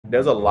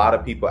there's a lot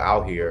of people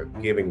out here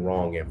giving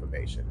wrong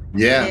information.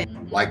 Yeah,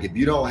 like if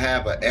you don't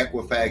have an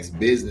Equifax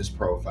business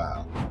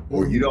profile,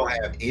 or you don't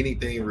have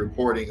anything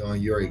reporting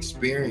on your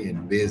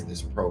Experian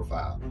business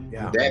profile,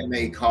 that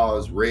may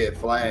cause red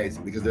flags,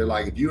 because they're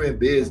like, if you're in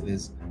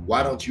business,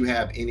 why don't you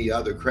have any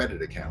other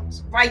credit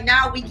accounts? Right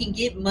now, we can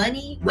get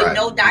money with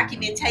no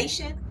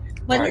documentation,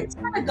 but it's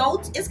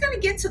gonna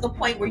get to the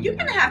point where you're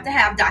gonna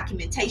have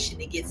documentation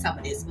to get some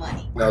of this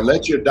money. Now,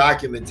 let your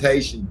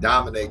documentation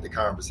dominate the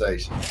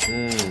conversation.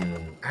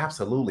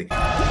 Absolutely.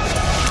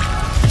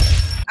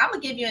 I'm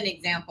gonna give you an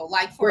example.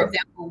 Like, for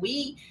example,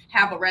 we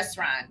have a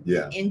restaurant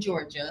in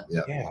Georgia.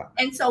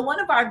 And so one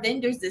of our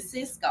vendors is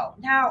Cisco.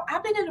 Now,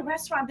 I've been in the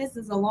restaurant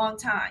business a long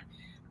time.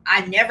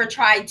 I never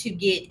tried to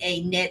get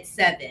a net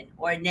 7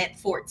 or a net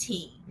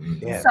 14.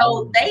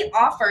 So they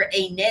offer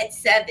a net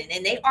 7,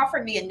 and they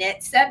offered me a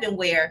net 7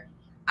 where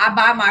I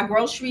buy my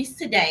groceries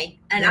today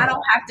and I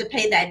don't have to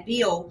pay that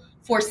bill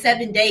for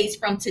 7 days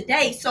from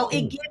today. So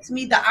it gives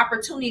me the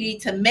opportunity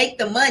to make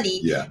the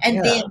money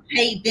and then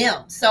pay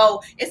them.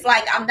 So it's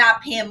like I'm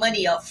not paying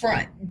money up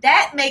front.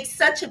 That makes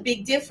such a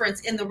big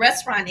difference in the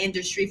restaurant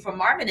industry for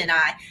Marvin and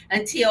I,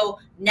 until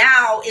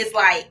now it's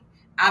like,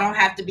 I don't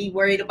have to be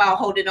worried about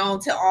holding on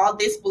to all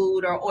this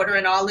food or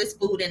ordering all this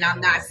food and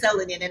I'm not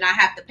selling it, and I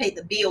have to pay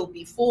the bill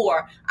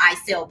before I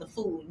sell the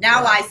food.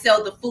 Now I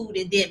sell the food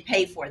and then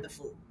pay for the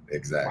food.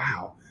 Exactly.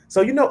 Wow.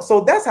 So,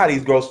 so that's how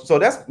these groceries, so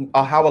that's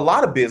how a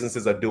lot of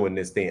businesses are doing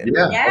this then.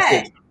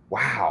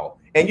 Wow.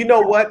 And you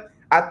know what?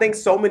 I think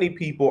so many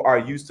people are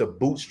used to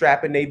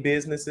bootstrapping their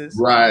businesses.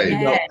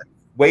 Right.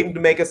 Waiting to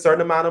make a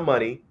certain amount of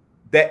money.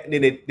 Then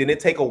it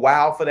take a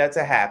while for that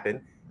to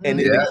happen. And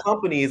the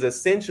company is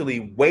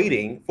essentially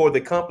waiting for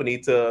the company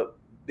to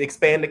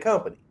expand the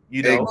company,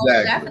 Exactly.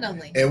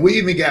 Definitely. And we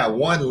even got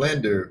one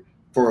lender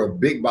for a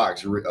big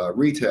box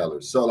retailer.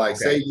 So like,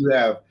 say you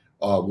have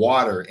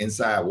water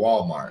inside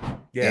Walmart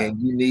and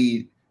you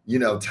need,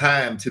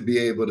 time to be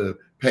able to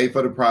pay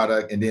for the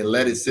product and then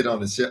let it sit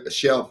on the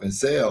shelf and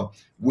sell.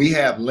 We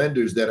have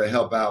lenders that'll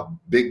help out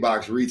big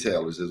box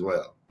retailers as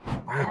well.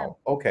 Wow.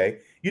 Okay.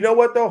 You know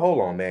what though?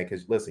 Hold on, man.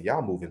 Because listen,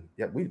 y'all moving.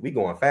 Yeah, we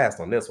going fast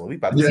on this one. We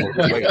about to slow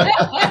this way.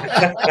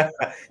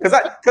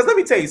 Because let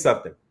me tell you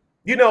something.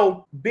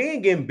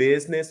 Being in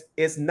business,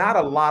 it's not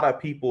a lot of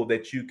people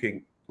that you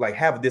can like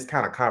have this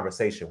kind of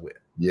conversation with.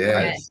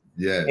 Yes.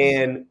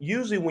 And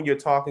usually when you're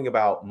talking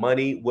about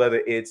money, whether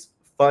it's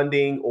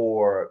funding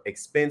or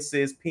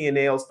expenses,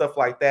 P&L, stuff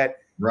like that,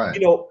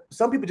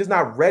 some people just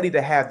not ready to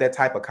have that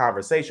type of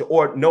conversation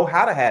or know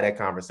how to have that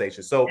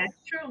conversation. So that's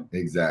true.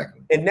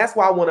 Exactly. And that's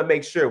why I want to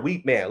make sure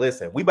we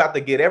about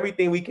to get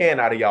everything we can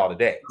out of y'all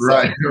today.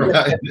 Right.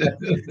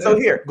 So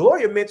here,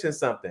 Gloria mentioned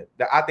something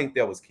that I think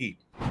that was key.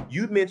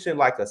 You mentioned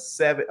like a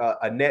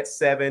net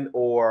 7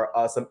 or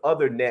some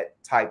other net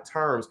type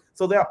terms.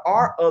 So there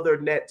are other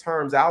net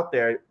terms out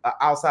there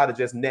outside of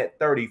just net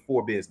 30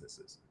 for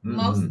businesses.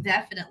 Most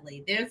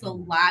definitely. There's a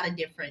lot of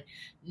different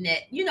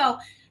net,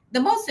 the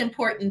most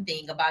important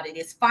thing about it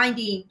is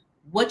finding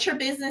what your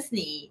business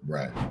needs,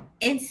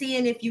 and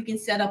seeing if you can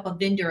set up a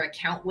vendor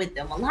account with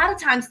them. A lot of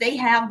times they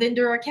have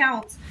vendor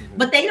accounts,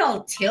 but they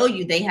don't tell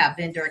you they have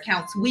vendor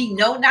accounts. We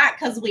know not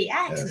because we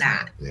ask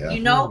not.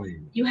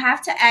 You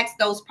have to ask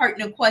those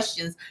pertinent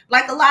questions.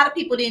 Like a lot of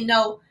people didn't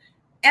know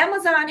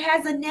Amazon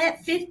has a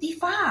net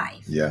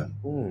 55.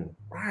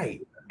 Right.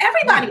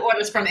 Everybody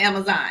orders from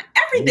Amazon.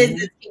 Every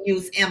business can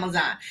use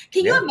Amazon.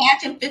 Can you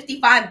imagine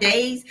 55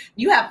 days?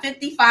 You have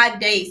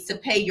 55 days to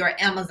pay your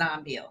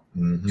Amazon bill.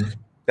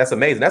 That's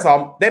amazing. That's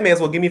all. They may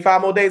as well give me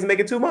 5 more days and make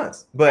it 2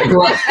 months. But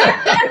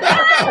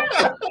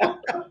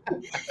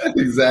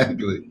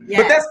exactly.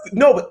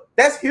 But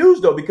that's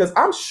huge though, because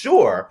I'm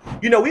sure,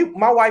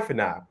 my wife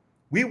and I,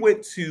 we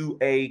went to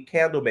a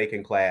candle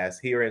making class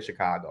here in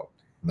Chicago.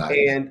 Nice.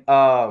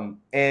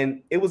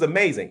 And it was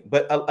amazing.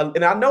 But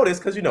and I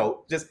noticed because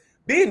just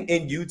being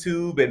in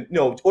YouTube and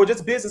or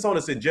just business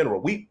owners in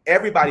general,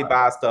 everybody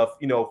buys stuff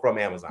from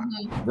Amazon,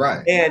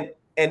 right?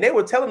 And they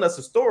were telling us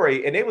a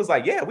story, and they was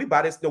like, "Yeah, we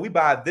buy this. We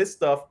buy this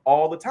stuff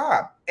all the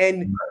time."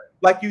 And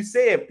like you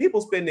said,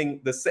 people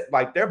spending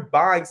they're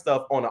buying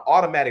stuff on an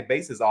automatic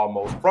basis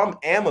almost from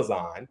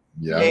Amazon,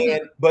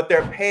 but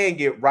they're paying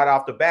it right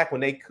off the back when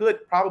they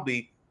could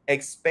probably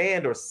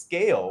expand or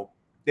scale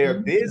their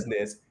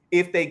business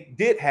if they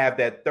did have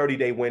that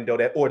 30-day window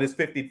or this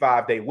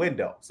 55-day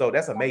window. So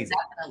that's amazing.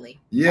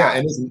 Definitely. Yeah.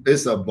 And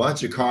it's a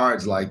bunch of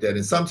cards like that.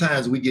 And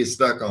sometimes we get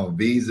stuck on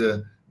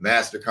Visa,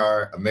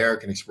 MasterCard,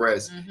 American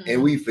Express,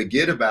 and we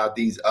forget about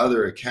these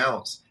other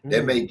accounts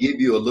that may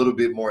give you a little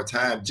bit more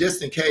time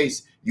just in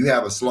case you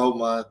have a slow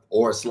month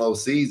or a slow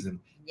season.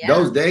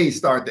 Those days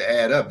start to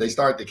add up. They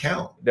start to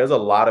count. There's a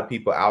lot of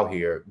people out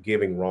here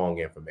giving wrong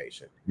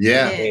information.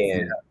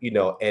 And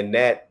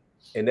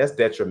that's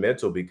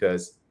detrimental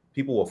because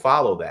people will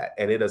follow that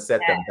and it'll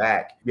set them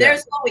back.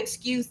 There's no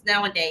excuse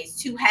nowadays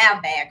to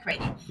have bad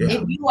credit.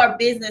 If you are a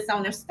business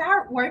owner,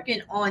 start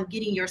working on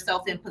getting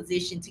yourself in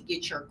position to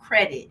get your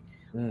credit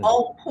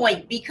on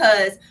point,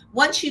 because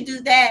once you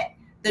do that,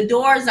 the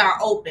doors are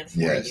open for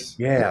you.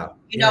 Yeah.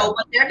 You know,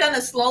 but they're going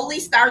to slowly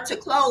start to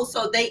close.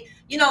 So they,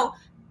 you know,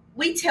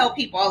 we tell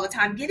people all the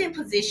time, get in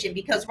position,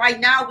 because right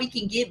now we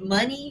can get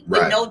money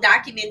with no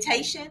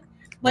documentation.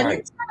 But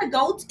it's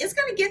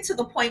going to get to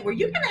the point where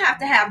you're going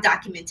to have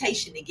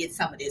documentation to get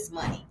some of this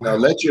money. Now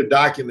let your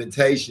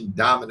documentation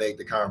dominate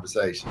the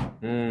conversation.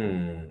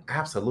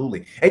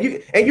 Absolutely. And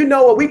you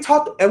know what, we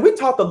talked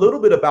a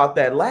little bit about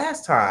that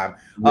last time.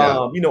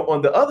 You know,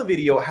 on the other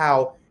video,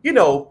 how, you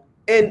know,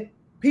 and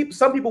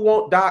some people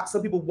want docs,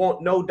 some people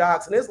want no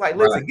docs, and it's like,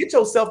 listen, get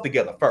yourself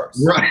together first.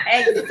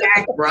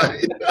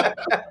 Exactly.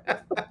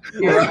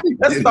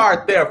 Let's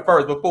start there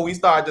first before we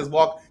start just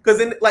walk.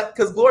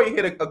 Because Gloria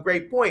hit a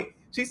great point.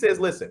 She says,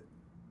 listen,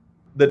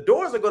 the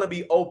doors are going to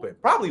be open,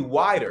 probably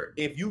wider,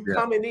 if you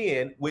coming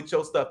in with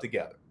your stuff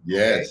together.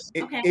 Yes.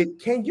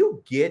 Can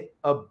you get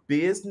a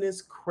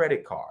business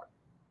credit card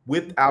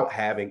without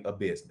having a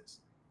business?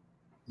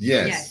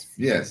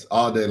 Yes,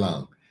 all day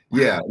long.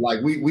 Yeah,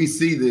 like we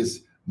see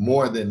this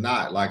more than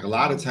not. Like a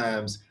lot of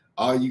times,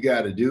 all you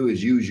got to do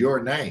is use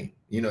your name.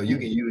 You know, you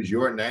can use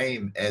your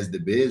name as the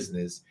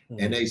business,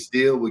 and they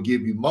still will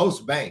give you.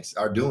 Most banks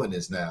are doing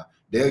this now.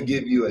 They'll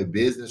give you a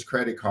business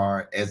credit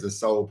card as a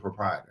sole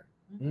proprietor.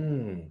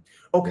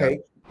 Okay.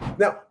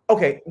 Now,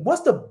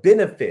 what's the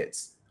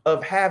benefits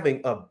of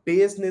having a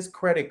business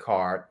credit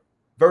card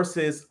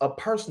versus a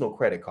personal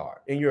credit card,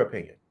 in your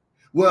opinion?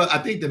 Well, I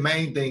think the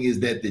main thing is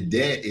that the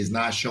debt is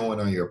not showing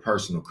on your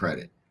personal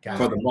credit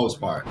for the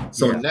most part.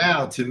 So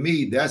now, to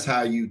me, that's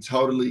how you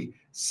totally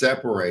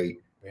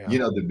separate, you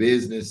know, the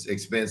business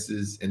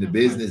expenses and the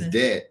business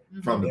debt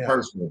from the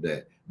personal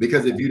debt.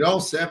 Because if you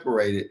don't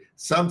separate it,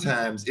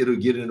 sometimes it'll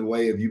get in the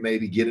way of you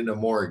maybe getting a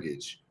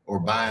mortgage or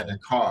buying a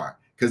car,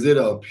 because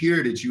it'll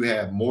appear that you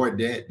have more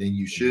debt than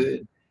you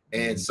should.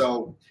 And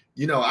so,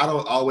 you know, I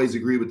don't always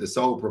agree with the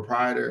sole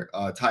proprietor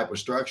type of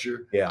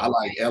structure. I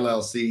like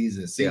LLCs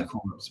and C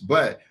Corps,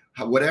 but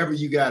whatever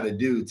you got to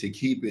do to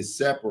keep it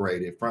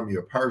separated from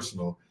your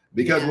personal,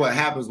 because what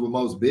happens with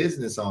most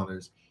business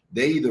owners,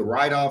 they either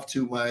write off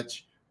too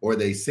much or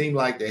they seem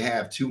like they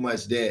have too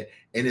much debt,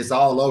 and it's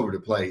all over the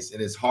place,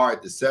 and it's hard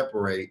to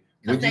separate.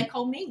 Because they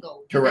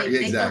commingle. Correct,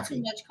 They exactly.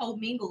 do too much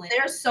commingling.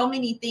 There's so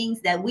many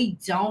things that we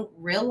don't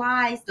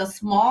realize, the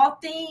small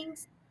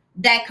things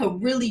that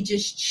could really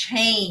just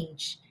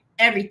change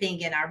everything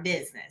in our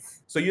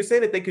business. So you're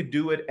saying that they could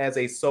do it as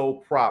a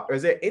sole prop. Or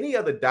is there any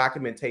other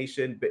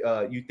documentation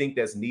you think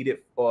that's needed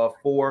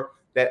for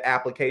that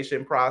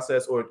application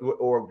process, or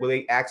will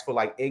they ask for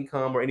like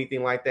income or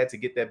anything like that to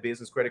get that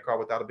business credit card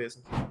without a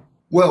business?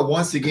 Well,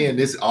 once again,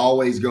 this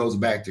always goes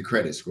back to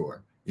credit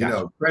score. You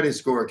know, credit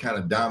score kind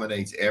of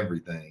dominates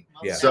everything.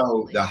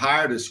 So the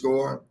higher the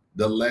score,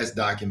 the less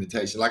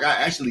documentation. Like I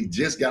actually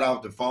just got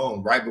off the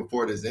phone right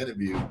before this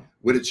interview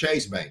with a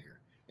Chase banker.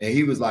 And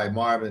he was like,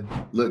 Marvin,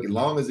 look, as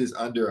long as it's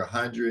under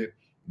 100,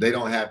 they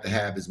don't have to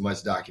have as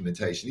much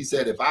documentation. He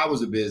said, if I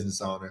was a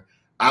business owner,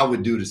 I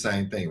would do the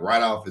same thing,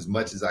 write off as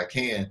much as I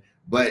can,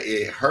 but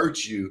it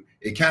hurts you.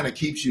 It kind of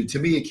keeps you, to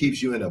me, it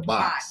keeps you in a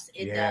box.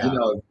 It does. You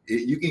know,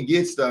 you can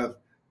get stuff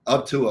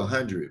up to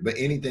 100, but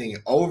anything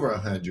over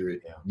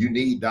 100, you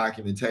need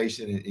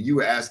documentation. And you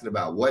were asking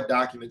about what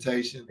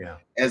documentation.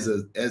 As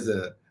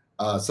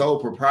a sole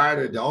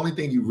proprietor, the only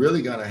thing you're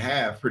really going to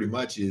have pretty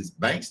much is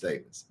bank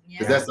statements,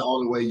 because that's the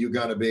only way you're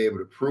going to be able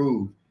to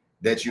prove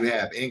that you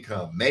have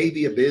income.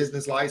 Maybe a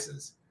business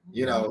license,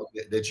 you know,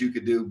 that you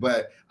could do.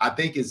 But I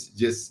think it's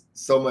just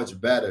so much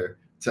better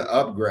to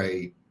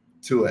upgrade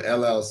to a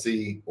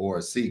LLC or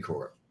a C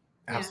Corp.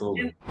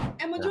 Absolutely.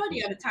 And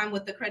majority of the time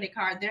with the credit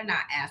card, they're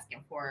not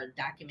asking for a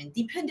document,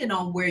 depending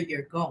on where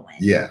you're going.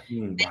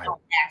 They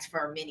don't ask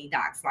for many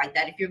docs like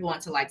that. If you're going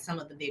to like some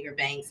of the bigger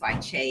banks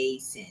like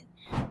Chase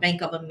and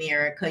Bank of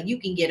America, you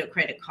can get a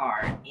credit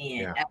card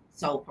and as a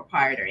sole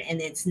proprietor,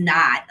 and it's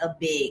not a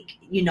big,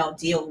 you know,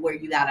 deal where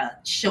you gotta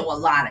show a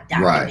lot of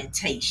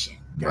documentation.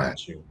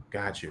 Got you.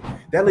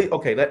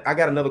 Okay, I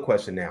got another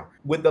question now.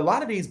 With a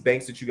lot of these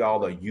banks that you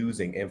all are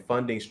using and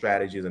funding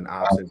strategies and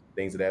options,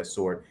 things of that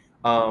sort,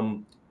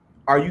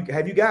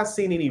 have you guys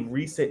seen any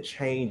recent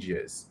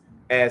changes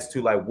as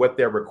to like what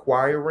they're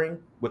requiring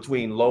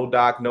between low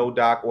doc, no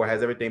doc, or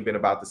has everything been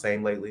about the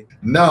same lately?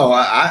 No,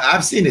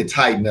 I've seen it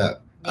tighten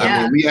up.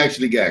 I mean, we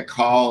actually got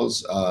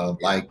calls,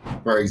 like,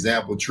 for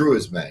example,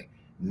 Truist Bank.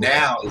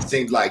 Now it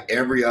seems like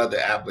every other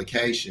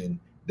application,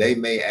 they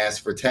may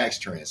ask for tax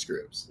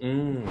transcripts.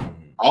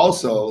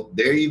 Also,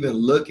 they're even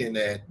looking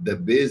at the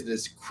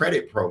business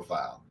credit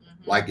profile.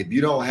 Like if you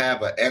don't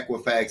have an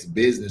Equifax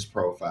business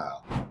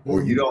profile,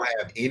 or you don't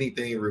have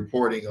anything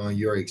reporting on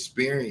your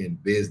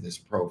Experian business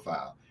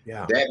profile,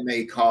 that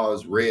may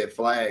cause red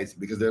flags,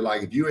 because they're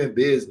like, if you're in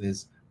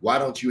business, why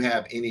don't you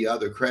have any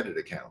other credit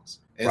accounts?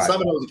 And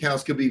some of those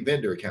accounts could be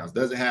vendor accounts.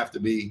 Doesn't have to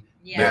be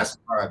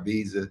MasterCard,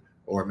 Visa,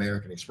 or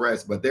American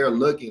Express, but they're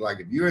looking like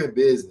if you're in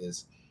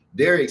business,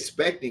 they're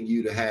expecting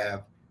you to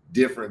have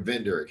different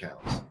vendor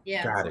accounts.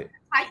 Got it.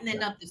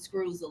 Tightening up the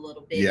screws a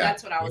little bit.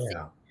 That's what I was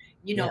saying.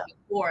 You know,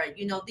 before,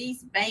 you know,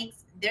 these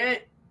banks, they're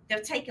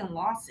taking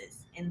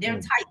losses. and they're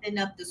tightening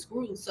up the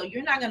screws. So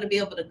you're not going to be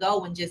able to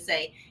go and just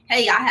say,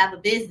 hey, I have a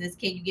business.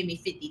 Can you give me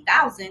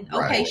 50,000?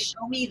 Okay,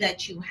 show me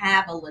that you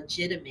have a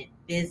legitimate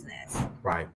business. Right.